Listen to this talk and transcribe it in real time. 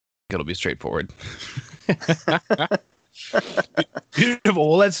it'll be straightforward. Beautiful.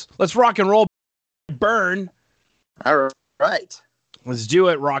 Well, let's rock and roll. Burn. All right. Let's do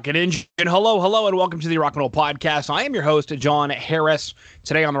it, Rockin' Engine. Hello, and welcome to the Rock and Roll Podcast. I am your host, John Harris.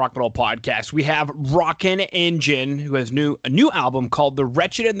 Today on the Rock and Roll Podcast, we have Rockin' Engine, who has a new album called The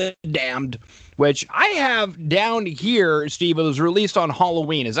Wretched and the Damned, which I have down here, Steve. It was released on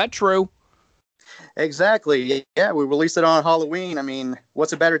Halloween. Is that true? Exactly. Yeah, we released it on Halloween. I mean,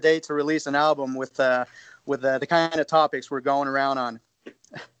 what's a better day to release an album with the kind of topics we're going around on?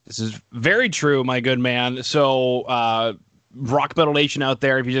 This is very true, my good man. So, Rock Metal Nation out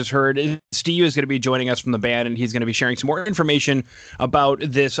there, if you just heard, Steve is going to be joining us from the band, and he's going to be sharing some more information about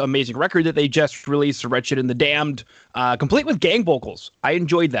this amazing record that they just released, The Wretched and the Damned, complete with gang vocals. I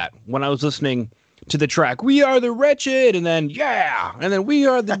enjoyed that when I was listening to the track, We Are the Wretched, and then, yeah, and then We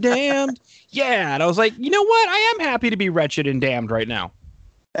Are the Damned, yeah, and I was like, you know what? I am happy to be wretched and damned right now.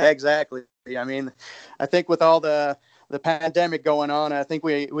 Exactly. I mean, I think with all the pandemic going on, I think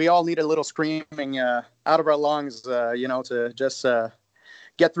we all need a little screaming out of our lungs, to just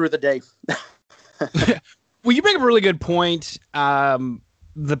get through the day. Well, you bring up a really good point,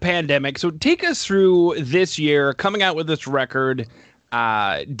 the pandemic. So take us through this year, coming out with this record.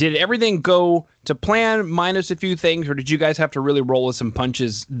 Did everything go to plan minus a few things, or did you guys have to really roll with some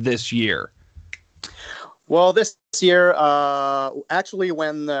punches this year? Well, this year, actually,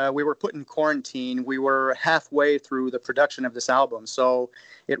 when we were put in quarantine, we were halfway through the production of this album. So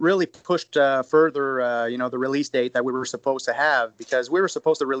it really pushed further, the release date that we were supposed to have, because we were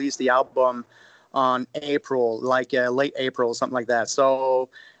supposed to release the album on April, like late April, something like that. So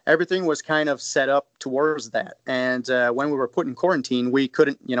everything was kind of set up towards that. And when we were put in quarantine, we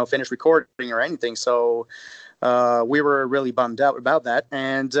couldn't, finish recording or anything. So we were really bummed out about that.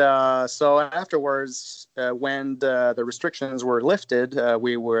 And so afterwards, when the restrictions were lifted,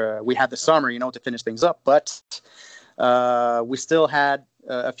 we had the summer, to finish things up. But we still had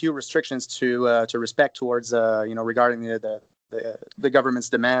a few restrictions to respect towards, regarding the government's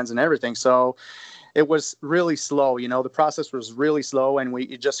demands and everything. So it was really slow. The process was really slow, and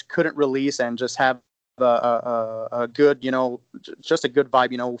we just couldn't release and just have a good, just a good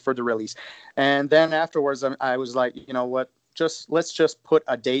vibe, for the release. And then afterwards, I was like, you know what, let's just put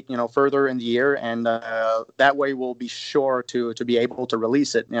a date, further in the year, and that way we'll be sure to be able to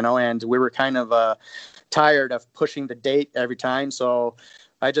release it, and we were kind of tired of pushing the date every time. So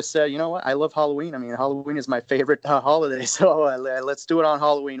I just said, you know what, I love Halloween. I mean, Halloween is my favorite holiday, so let's do it on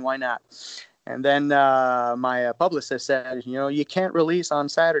Halloween. Why not? And then my publicist said, you can't release on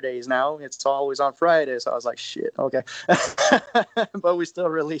Saturdays now. It's always on Fridays. So I was like, shit, okay. But we still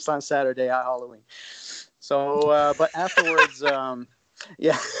release on Saturday at Halloween. So, but afterwards,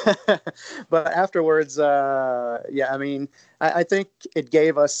 yeah. But afterwards, I mean, I think it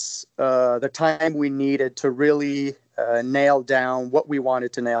gave us the time we needed to really nail down what we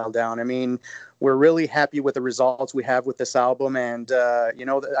wanted to nail down. I mean, we're really happy with the results we have with this album. And,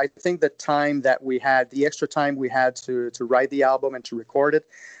 I think the time that we had, the extra time we had to write the album and to record it,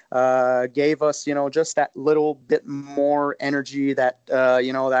 gave us, just that little bit more energy that,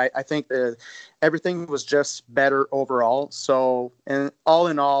 I think everything was just better overall. So, and all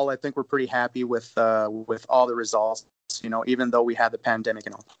in all, I think we're pretty happy with all the results, even though we had the pandemic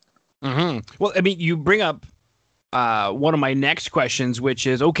and all. Mm-hmm. Well, I mean, you bring up one of my next questions, which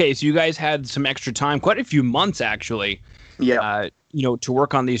is, okay, so you guys had some extra time, quite a few months actually, to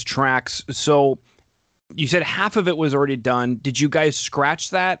work on these tracks. So you said half of it was already done. Did you guys scratch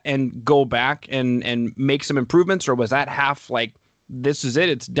that and go back and make some improvements, or was that half like, this is it,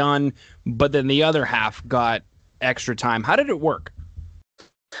 it's done, but then the other half got extra time? How did it work?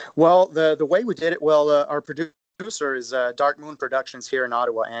 Well, the way we did it, our producer is Dark Moon Productions here in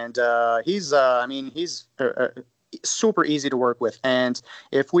Ottawa, and he's super easy to work with. And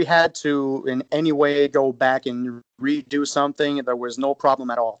if we had to in any way go back and redo something, there was no problem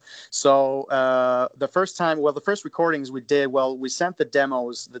at all. So the first recordings we did, we sent the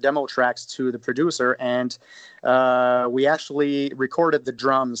demo tracks to the producer, and we actually recorded the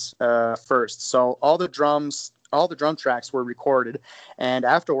drums first. So all the drum tracks were recorded, and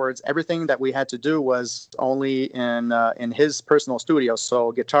afterwards everything that we had to do was only in his personal studio,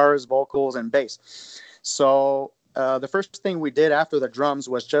 so guitars, vocals, and bass. So the first thing we did after the drums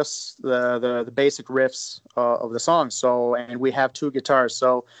was just the basic riffs of the song. So, and we have two guitars.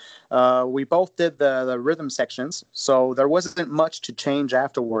 So we both did the rhythm sections, so there wasn't much to change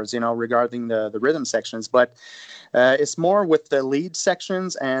afterwards, regarding the rhythm sections. But it's more with the lead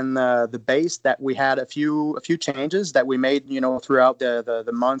sections and the bass that we had a few changes that we made, throughout the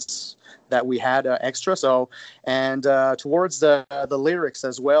months that we had extra. So, and towards the lyrics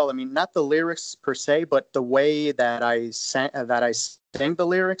as well. I mean, not the lyrics per se, but the way that I sang the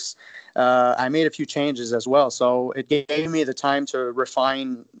lyrics. I made a few changes as well. So it gave me the time to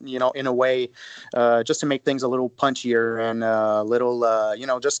refine, in a way, just to make things a little punchier and a little,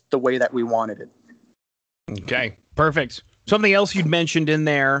 just the way that we wanted it. Okay, perfect. Something else you'd mentioned in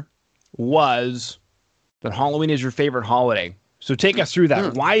there was that Halloween is your favorite holiday. So take us through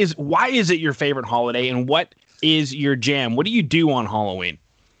that. Why is it your favorite holiday, and what is your jam? What do you do on Halloween?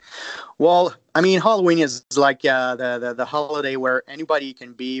 Well, I mean, Halloween is like the holiday where anybody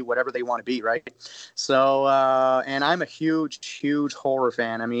can be whatever they want to be, right? So, and I'm a huge horror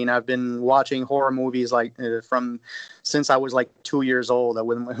fan. I mean, I've been watching horror movies like from since I was like 2 years old.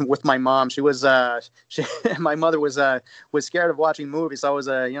 With my mom, my mother was scared of watching movies. So I was,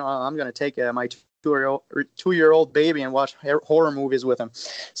 I'm gonna take my 2-year-old baby and watch horror movies with him.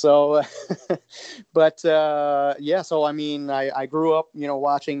 So, but yeah. So I mean, I grew up,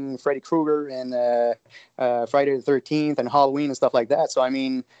 watching Freddy Krueger and Friday the 13th and Halloween and stuff like that. So I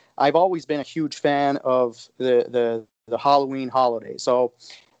mean, I've always been a huge fan of the Halloween holiday. So,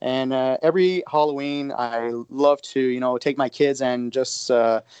 and every Halloween, I love to take my kids and just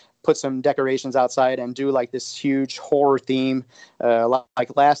put some decorations outside and do like this huge horror theme.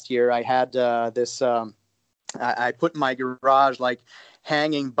 Like last year, I had this. I put in my garage like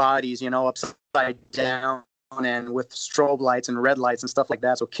hanging bodies, upside down and with strobe lights and red lights and stuff like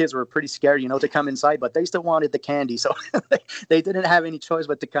that. So kids were pretty scared, to come inside, but they still wanted the candy. So they didn't have any choice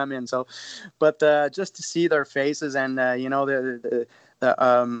but to come in. So, but just to see their faces and,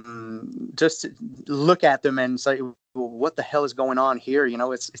 just look at them and say, well, what the hell is going on here?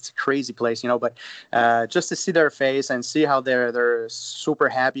 It's a crazy place, but just to see their face and see how they're super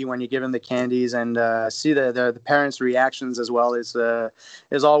happy when you give them the candies and see the parents' reactions as well is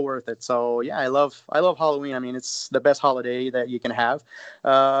all worth it. So yeah, I love Halloween. I mean, it's the best holiday that you can have.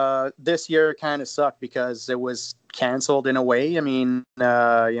 This year kind of sucked because it was canceled in a way. I mean,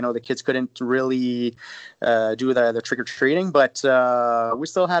 the kids couldn't really do the trick-or-treating, but we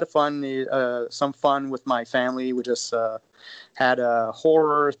still had some fun with my family. We just had a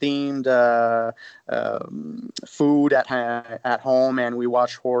horror-themed food at home, and we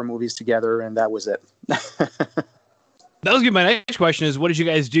watched horror movies together, and that was it. That was good. My next question is, what did you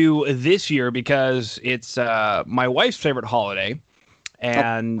guys do this year? Because it's my wife's favorite holiday,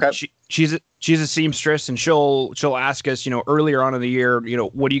 and she's a seamstress, and she'll ask us, earlier on in the year,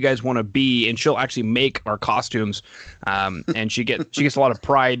 what do you guys want to be? And she'll actually make our costumes. And she gets a lot of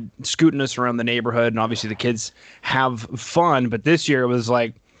pride scooting us around the neighborhood. And obviously the kids have fun. But this year it was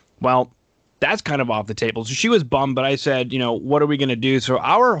like, well, that's kind of off the table. So she was bummed, but I said, what are we going to do? So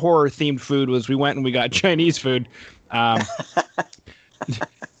our horror themed food was we went and we got Chinese food.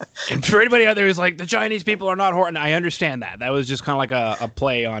 And for anybody out there who's like, the Chinese people are not horror, and I understand that. That was just kind of like a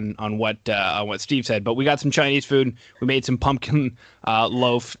play on what Steve said. But we got some Chinese food. We made some pumpkin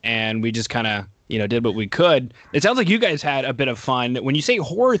loaf, and we just kind of did what we could. It sounds like you guys had a bit of fun. When you say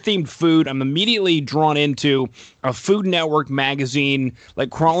horror-themed food, I'm immediately drawn into a Food Network magazine, like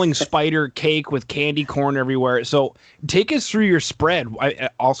crawling spider cake with candy corn everywhere. So take us through your spread.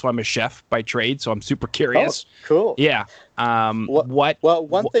 I'm a chef by trade, so I'm super curious. Oh, cool. Yeah.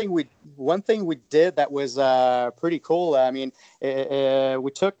 One thing we did that was pretty cool. I mean,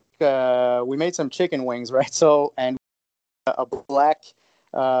 we made some chicken wings, right? So, and a black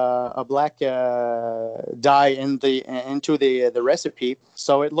dye into the recipe,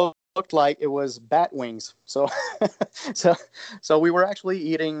 so it looked like it was bat wings. So so we were actually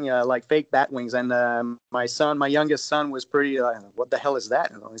eating like fake bat wings, and my youngest son was pretty what the hell is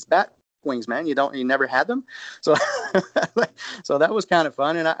that? It's bat wings, man. You never had them? So so that was kind of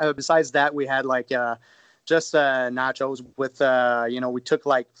fun. And besides that, we had like just nachos with we took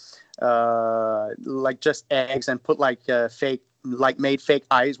like just eggs and put made fake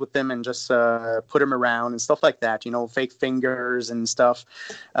eyes with them and just put them around and stuff like that, fake fingers and stuff,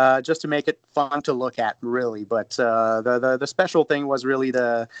 just to make it fun to look at, really. But the special thing was really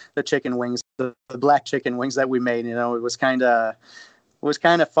the chicken wings, the black chicken wings that we made. It was kind of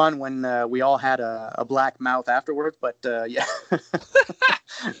fun when we all had a black mouth afterwards, but yeah.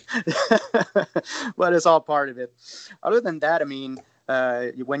 But it's all part of it. Other than that, I mean,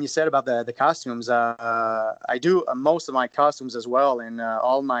 when you said about the costumes, I do most of my costumes as well, and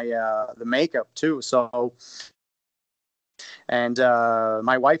all my the makeup too. So, and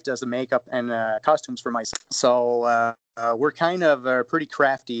my wife does the makeup and costumes for my son. So we're kind of pretty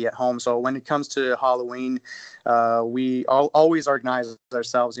crafty at home. So when it comes to Halloween, we always organize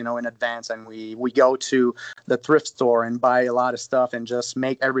ourselves, in advance, and we go to the thrift store and buy a lot of stuff and just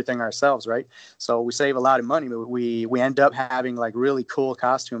make everything ourselves, right? So we save a lot of money, but we end up having like really cool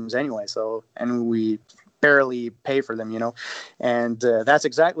costumes anyway. So, and we barely pay for them, and that's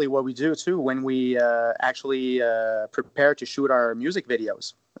exactly what we do too when we actually prepare to shoot our music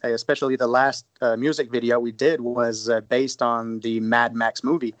videos. Especially the last music video we did was based on the Mad Max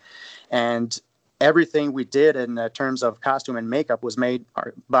movie, and everything we did in terms of costume and makeup was made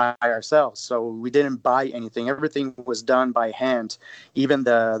by ourselves. So we didn't buy anything. Everything was done by hand, even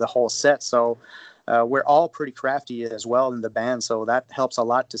the whole set. So we're all pretty crafty as well in the band. So that helps a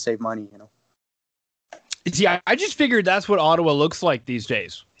lot to save money, See, I just figured that's what Ottawa looks like these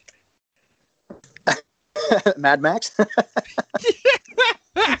days. Mad Max?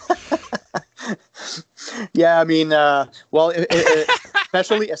 Yeah, I mean, well,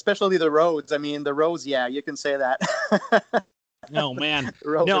 especially the roads. I mean, the roads, yeah, you can say that. Oh, man. The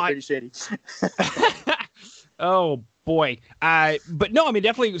roads are pretty shady. Oh, boy. But no, I mean,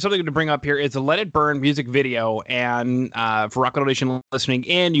 definitely something to bring up here is the Let It Burn music video. And for Rock Metal Nation listening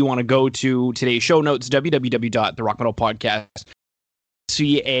in, you want to go to today's show notes,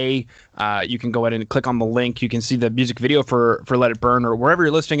 www.therockmetalpodcast.ca. You can go ahead and click on the link. You can see the music video for Let It Burn, or wherever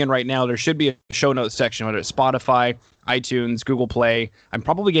you're listening in right now. There should be a show notes section, whether it's Spotify, iTunes, Google Play. I'm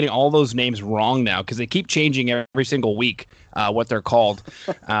probably getting all those names wrong now because they keep changing every single week what they're called.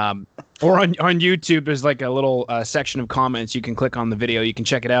 Or on YouTube, there's like a little section of comments. You can click on the video. You can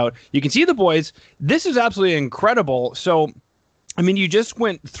check it out. You can see the boys. This is absolutely incredible. So, I mean, you just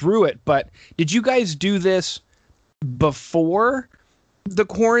went through it, but did you guys do this before the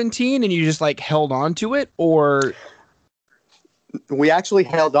quarantine and you just like held on to it, or? We actually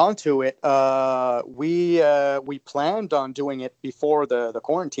held on to it. We planned on doing it before the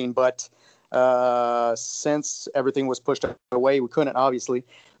quarantine, but since everything was pushed away, we couldn't, obviously.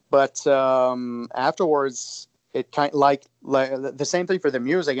 But afterwards, it kind of like the same thing for the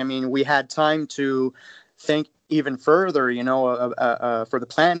music. I mean, we had time to think even further, for the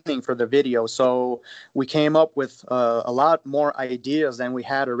planning for the video. So we came up with a lot more ideas than we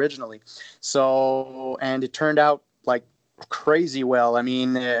had originally. So, and it turned out like crazy well. I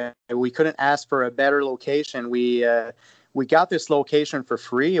mean, we couldn't ask for a better location. We got this location for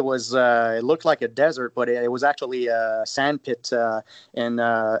free. It was it looked like a desert, but it was actually a sand pit in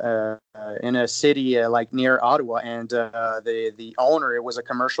a city like near Ottawa. And the owner, it was a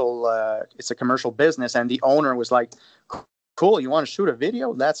commercial. It's a commercial business, and the owner was like, "Cool, you want to shoot a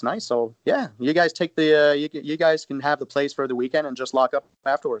video? That's nice. So yeah, you guys take the you guys can have the place for the weekend and just lock up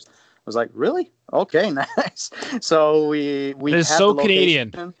afterwards." I was like, "Really? Okay, nice." So we it's so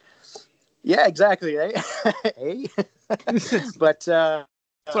Canadian. Yeah, exactly. Eh? Hey. But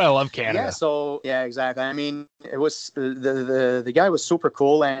that's why I love Canada. Yeah, so yeah, exactly. I mean, it was the guy was super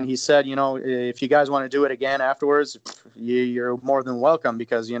cool, and he said, if you guys want to do it again afterwards, you're more than welcome,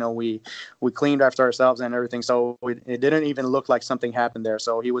 because we cleaned after ourselves and everything, so it didn't even look like something happened there.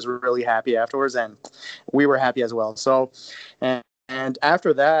 So he was really happy afterwards, and we were happy as well. So. And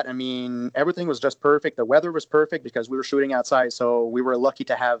after that, I mean, everything was just perfect. The weather was perfect because we were shooting outside, so we were lucky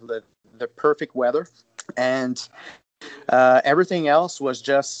to have the perfect weather. And everything else was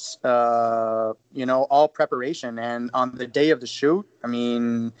just, all preparation. And on the day of the shoot, I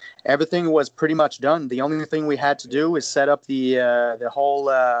mean, everything was pretty much done. The only thing we had to do is set up the whole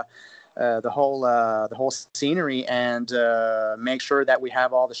scenery and make sure that we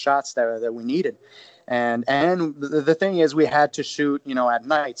have all the shots that we needed. And the thing is, we had to shoot, at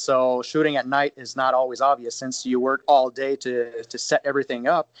night. So shooting at night is not always obvious, since you work all day to set everything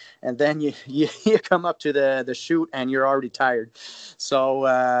up, and then you come up to the shoot and you're already tired.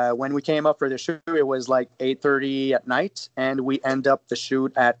 So when we came up for the shoot, it was like 8:30 at night, and we end up the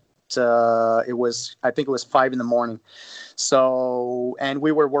shoot at I think it was 5 a.m. So, and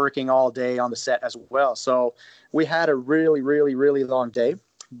we were working all day on the set as well. So we had a really, really, really long day.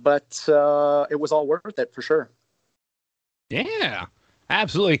 But it was all worth it for sure. Yeah,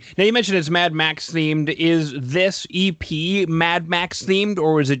 absolutely. Now, you mentioned it's Mad Max themed. Is this EP Mad Max themed,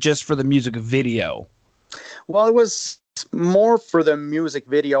 or was it just for the music video? Well, it was more for the music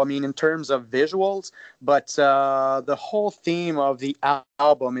video. I mean, in terms of visuals, but the whole theme of the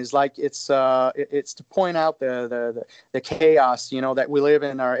album is like it's to point out the chaos, that we live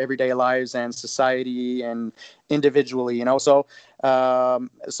in our everyday lives and society and individually, So So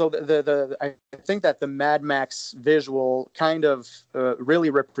I think that the Mad Max visual kind of really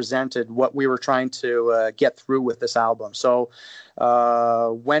represented what we were trying to get through with this album. So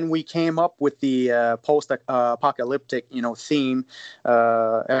when we came up with the post-apocalyptic, theme,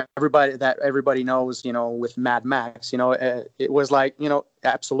 everybody knows, with Mad Max, it was like,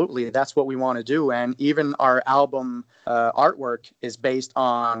 absolutely, that's what we want to do. And even our album artwork is based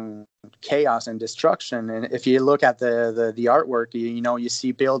on chaos and destruction. And if you look at the artwork, you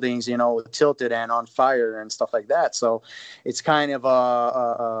see buildings, tilted and on fire and stuff like that. So it's kind of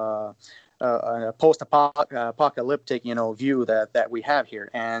a post-apocalyptic, view that we have here.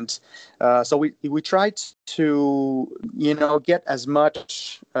 And so we tried to, get as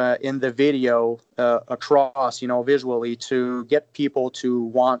much in the video across, visually, to get people to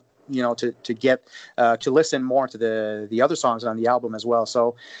want, to get to listen more to the other songs on the album as well.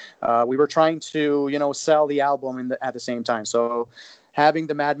 So we were trying to, sell the album at the same time. So having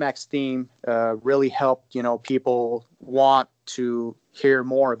the Mad Max theme really helped, people want to hear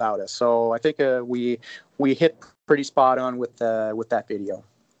more about us. So I think we hit pretty spot on with that video.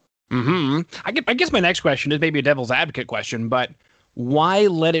 Mm-hmm. I guess my next question is maybe a devil's advocate question, but why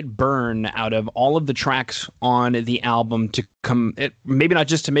Let It Burn out of all of the tracks on the album to come, maybe not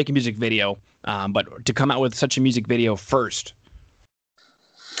just to make a music video, but to come out with such a music video first?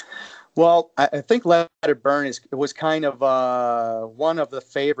 Well, I think Let It Burn was kind of one of the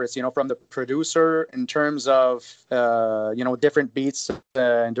favorites, from the producer in terms of, different beats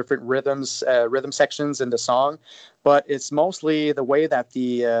and different rhythm sections in the song. But it's mostly the way that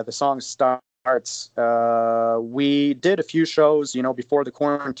the song starts. We did a few shows, before the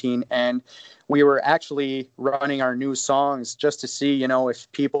quarantine, and we were actually running our new songs just to see,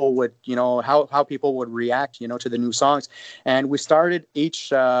 if people would, how people would react, to the new songs. And we started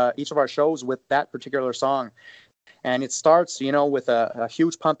each of our shows with that particular song. And it starts, with a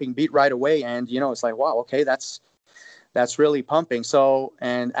huge pumping beat right away. And, it's like, wow, okay, that's really pumping. So,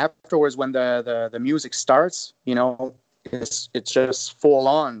 and afterwards, when the music starts, it's just full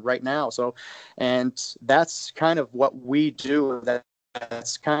on right now. So, and that's kind of what we do.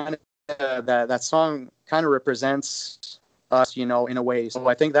 That's kind of that song kind of represents us, in a way. So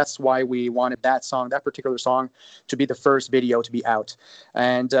I think that's why we wanted that particular song, to be the first video to be out.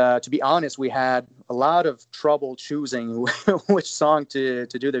 And to be honest, we had a lot of trouble choosing which song to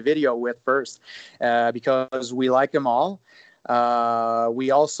do the video with first, because we like them all.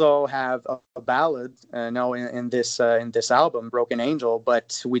 We also have a ballad in this album, Broken Angel,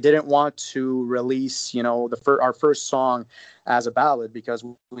 but we didn't want to release our first song as a ballad, because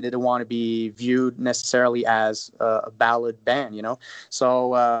we didn't want to be viewed necessarily as a ballad band,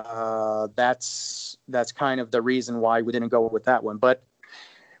 so that's kind of the reason why we didn't go with that one. But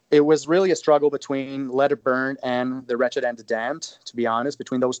it was really a struggle between Let It Burn and The Wretched and the Damned, to be honest,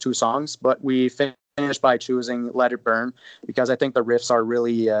 between those two songs. But we finished by choosing Let It Burn, because I think the riffs are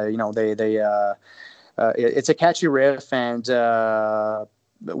really, it's a catchy riff. And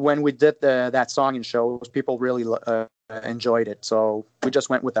when we did that song in shows, people really enjoyed it. So we just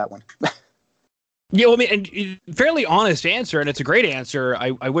went with that one. Yeah, well, I mean, and fairly honest answer, and it's a great answer.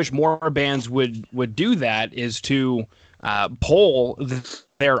 I wish more bands would do that, is to poll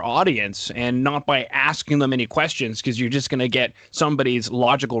their audience, and not by asking them any questions, because you're just going to get somebody's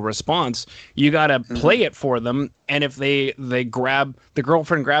logical response. You got to play it for them, and if the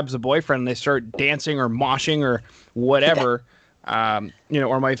girlfriend grabs the boyfriend and they start dancing or moshing or whatever,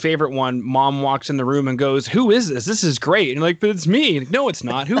 or my favorite one, mom walks in the room and goes, "Who is this? This is great." And you're like, "But it's me." Like, "No, it's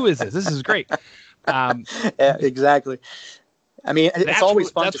not. Who is this? This is great." Yeah, exactly. I mean, it's always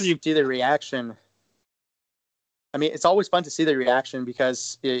fun to see the reaction. I mean, it's always fun to see the reaction,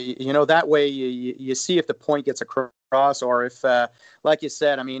 because, that way you see if the point gets across, or if, like you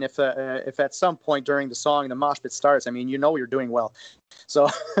said, I mean, if at some point during the song the mosh pit starts, I mean, you're doing well. So,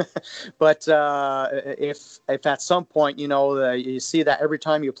 but if at some point, you see that every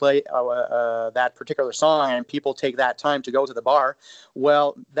time you play that particular song and people take that time to go to the bar,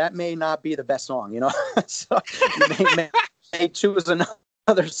 well, that may not be the best song, so you may choose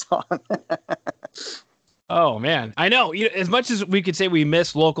another song. Oh, man. I know. As much as we could say we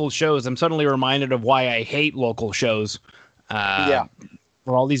miss local shows, I'm suddenly reminded of why I hate local shows. Yeah.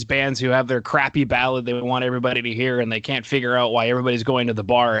 For all these bands who have their crappy ballad they want everybody to hear, and they can't figure out why everybody's going to the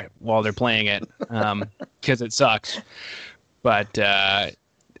bar while they're playing it, because it sucks. But if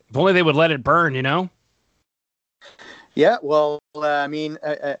only they would let it burn, Yeah, well, I mean,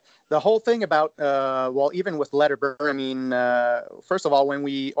 the whole thing about, even with Let It Burn, I mean, first of all, when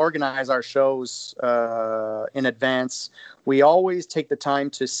we organize our shows in advance, we always take the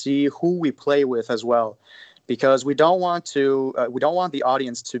time to see who we play with as well. because we don't want the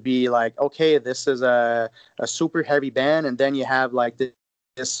audience to be like, okay, this is a super heavy band, and then you have like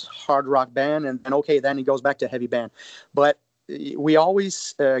this hard rock band, and then okay, then he goes back to heavy band. But we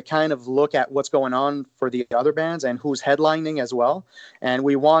always kind of look at what's going on for the other bands and who's headlining as well. And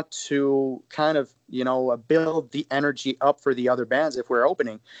we want to kind of, build the energy up for the other bands if we're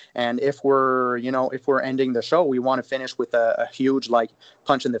opening. And if we're ending the show, we want to finish with a huge, like,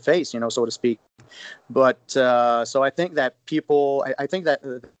 punch in the face, so to speak. But so I think that I think that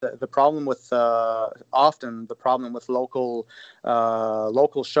the problem with often the problem with local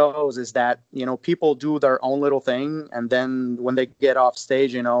shows is that people do their own little thing, and then when they get off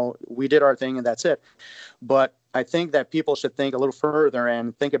stage, we did our thing and that's it. But I think that people should think a little further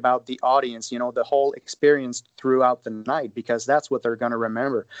and think about the audience, the whole experience throughout the night, because that's what they're going to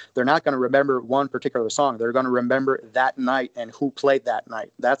remember. They're not going to remember one particular song. They're going to remember that night and who played that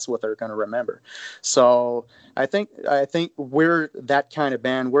night. That's what they're going to remember. So I think we're that kind of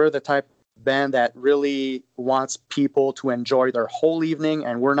band. We're the type of band that really wants people to enjoy their whole evening,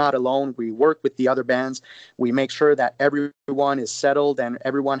 and we're not alone. We work with the other bands. We make sure that everyone is settled and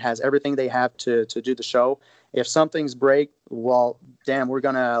everyone has everything they have to do the show. If something's break, well, damn, we're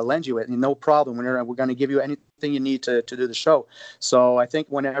going to lend you it. No problem. We're going to give you anything you need to do the show. So I think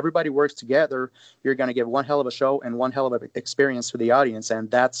when everybody works together, you're going to give one hell of a show and one hell of an experience for the audience.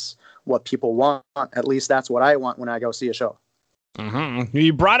 And that's what people want. At least that's what I want when I go see a show. Mm-hmm.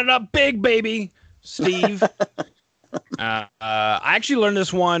 You brought it up big, baby, Steve. I actually learned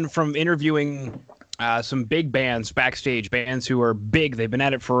this one from interviewing some big bands backstage, bands who are big. They've been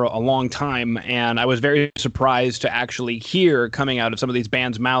at it for a long time, and I was very surprised to actually hear coming out of some of these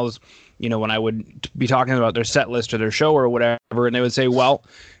bands' mouths, when I would be talking about their set list or their show or whatever, and they would say, well,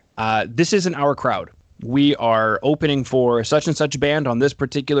 this isn't our crowd. We are opening for such and such band on this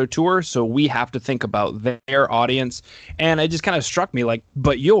particular tour, so we have to think about their audience. And it just kind of struck me like,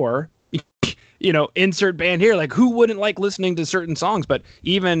 but you're insert band here, like who wouldn't like listening to certain songs? But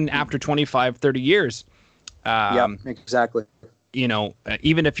even after 25, 30 years, yeah, exactly.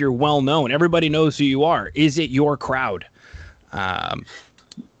 Even if you're well known, everybody knows who you are. Is it your crowd?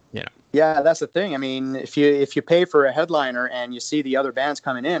 Yeah, that's the thing. I mean, if you pay for a headliner and you see the other bands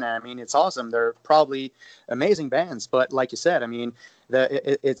coming in, I mean, it's awesome. They're probably amazing bands, but like you said, I mean,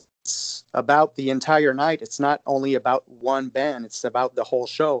 it's about the entire night. It's not only about one band. It's about the whole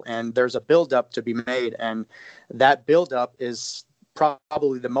show, and there's a build-up to be made, and that build-up is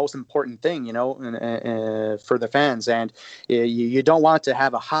probably the most important thing, for the fans. And you don't want to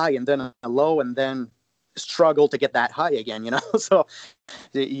have a high and then a low and then struggle to get that high again, So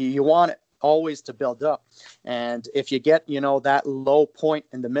you want it always to build up. And if you get, that low point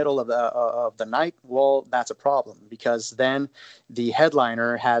in the middle of the night, well, that's a problem, because then the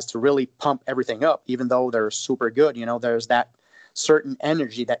headliner has to really pump everything up, even though they're super good. There's that certain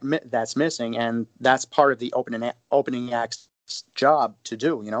energy that's missing, and that's part of the opening act's job to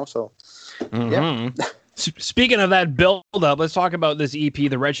do, So, mm-hmm. Yeah. Speaking of that build up, let's talk about this EP,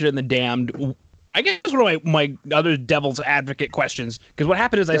 The Wretched and the Damned. I guess one of my other devil's advocate questions, because what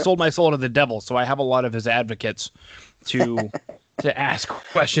happened is I sold my soul to the devil, so I have a lot of his advocates to ask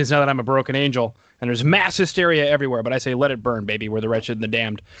questions now that I'm a broken angel, and there's mass hysteria everywhere, but I say let it burn, baby. We're the wretched and the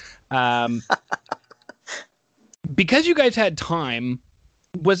damned. Because you guys had time,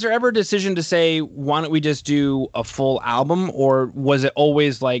 was there ever a decision to say, why don't we just do a full album, or was it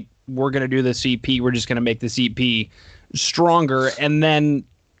always like, we're going to do this EP, we're just going to make this EP stronger? And then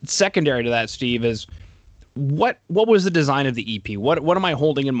secondary to that, Steve, is what was the design of the EP? What am I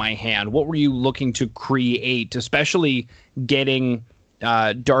holding in my hand? What were you looking to create, especially getting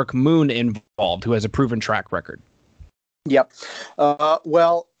Dark Moon involved, who has a proven track record? Yep.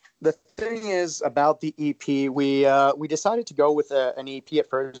 Well, the thing is about the EP, we decided to go with an EP at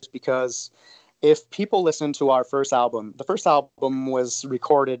first because if people listen to our first album, the first album was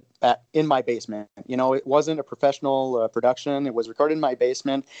recorded in my basement. It wasn't a professional production. It was recorded in my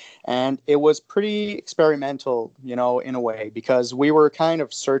basement, and it was pretty experimental, in a way, because we were kind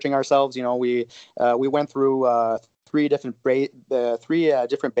of searching ourselves. We went through three different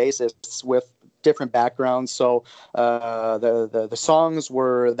bassists with different backgrounds. So the songs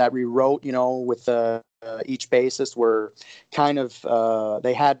that we wrote, with each bassist were kind of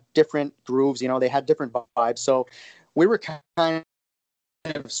they had different grooves, they had different vibes. So we were kind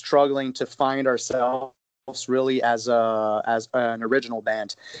of struggling to find ourselves really as an original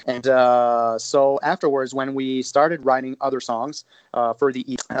band. And so afterwards, when we started writing other songs for the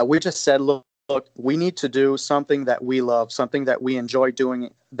EP, we just said, look, we need to do something that we love, something that we enjoy doing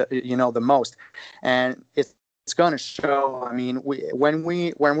the most. And it's going to show. I mean, when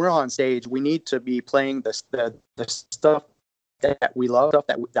we're on stage, we need to be playing the stuff that we love, stuff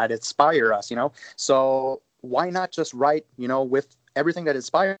that inspire us, So why not just write, with everything that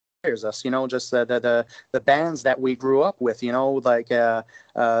inspires us, just the bands that we grew up with, like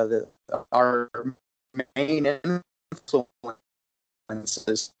our main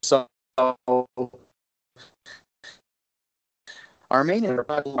influences. So our main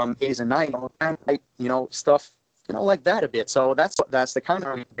from days and night, stuff, like that a bit. So that's the kind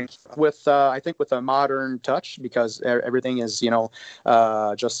of with I think with a modern touch, because everything is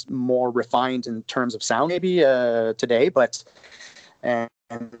just more refined in terms of sound maybe today, but and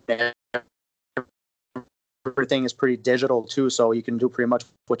everything is pretty digital too, so you can do pretty much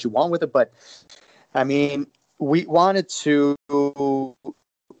what you want with it. But I mean, we wanted to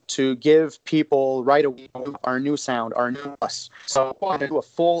give people right away our new sound, our new us. So I wanted to do a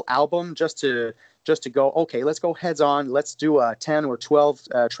full album just to go, okay, let's go heads on. Let's do a 10 or 12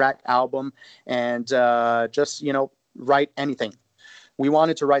 track album and just, write anything. We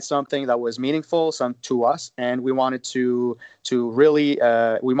wanted to write something that was meaningful to us, and we wanted to really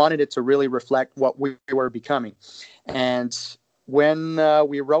we wanted it to really reflect what we were becoming. And when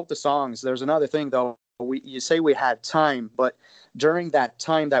we wrote the songs, there's another thing though. You say we had time, but during that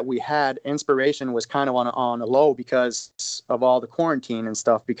time that we had, inspiration was kind of on a low because of all the quarantine and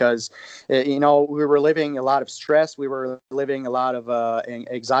stuff, because we were living a lot of stress, we were living a lot of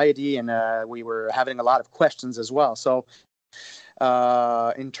anxiety, and we were having a lot of questions as well. So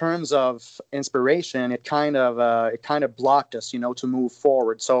in terms of inspiration, it kind of blocked us, to move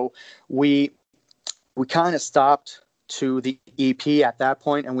forward. So we kind of stopped to the EP at that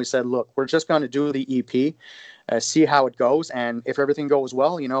point, and we said, look, we're just going to do the EP, see how it goes, and if everything goes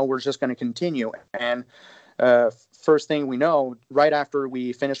well, we're just going to continue. And first thing we know, right after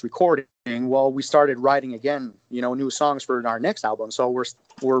we finished recording, well, we started writing again, new songs for our next album. So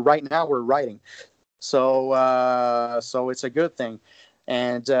we're writing. So it's a good thing.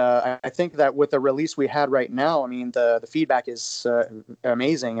 And I think that with the release we had right now, I mean, the feedback is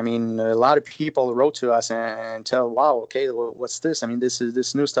amazing. I mean, a lot of people wrote to us and tell, wow, okay, what's this? I mean, this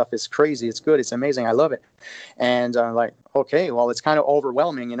new stuff is crazy. It's good. It's amazing. I love it. And I'm like, okay, well, it's kind of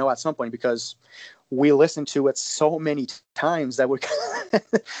overwhelming, at some point, because we listened to it so many times that we're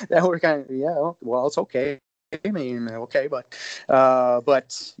kind of, yeah, well, it's okay. I mean, okay,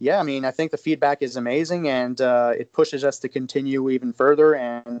 but yeah, I mean, I think the feedback is amazing, and it pushes us to continue even further.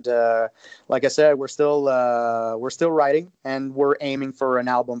 And like I said, we're still writing, and we're aiming for an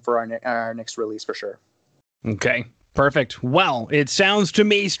album for our next release for sure. Okay, perfect. Well, it sounds to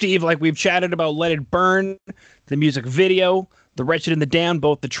me, Steve, like we've chatted about Let It Burn, the music video, The Wretched and the Damned,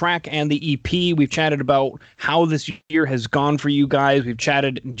 both the track and the EP. We've chatted about how this year has gone for you guys. We've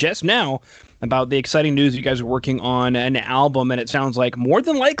chatted just now about the exciting news you guys are working on an album, and it sounds like more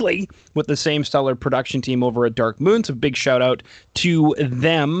than likely with the same stellar production team over at Dark Moon. So big shout out to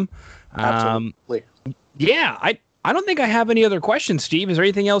them. Absolutely. Yeah, I don't think I have any other questions, Steve. Is there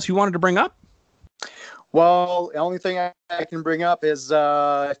anything else you wanted to bring up? Well, the only thing I can bring up is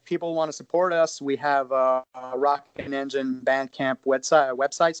if people want to support us, we have a Rockin Engine Bandcamp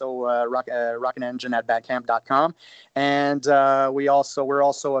website, so Rockin Engine at bandcamp.com. And we're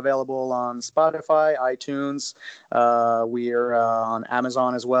also available on Spotify, iTunes. We're on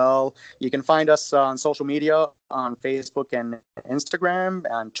Amazon as well. You can find us on social media, on Facebook and Instagram,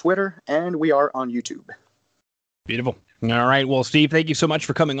 and Twitter, and we are on YouTube. Beautiful. All right. Well, Steve, thank you so much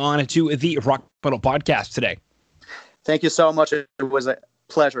for coming on to the Rock Metal Podcast today. Thank you so much. It was a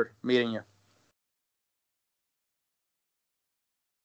pleasure meeting you.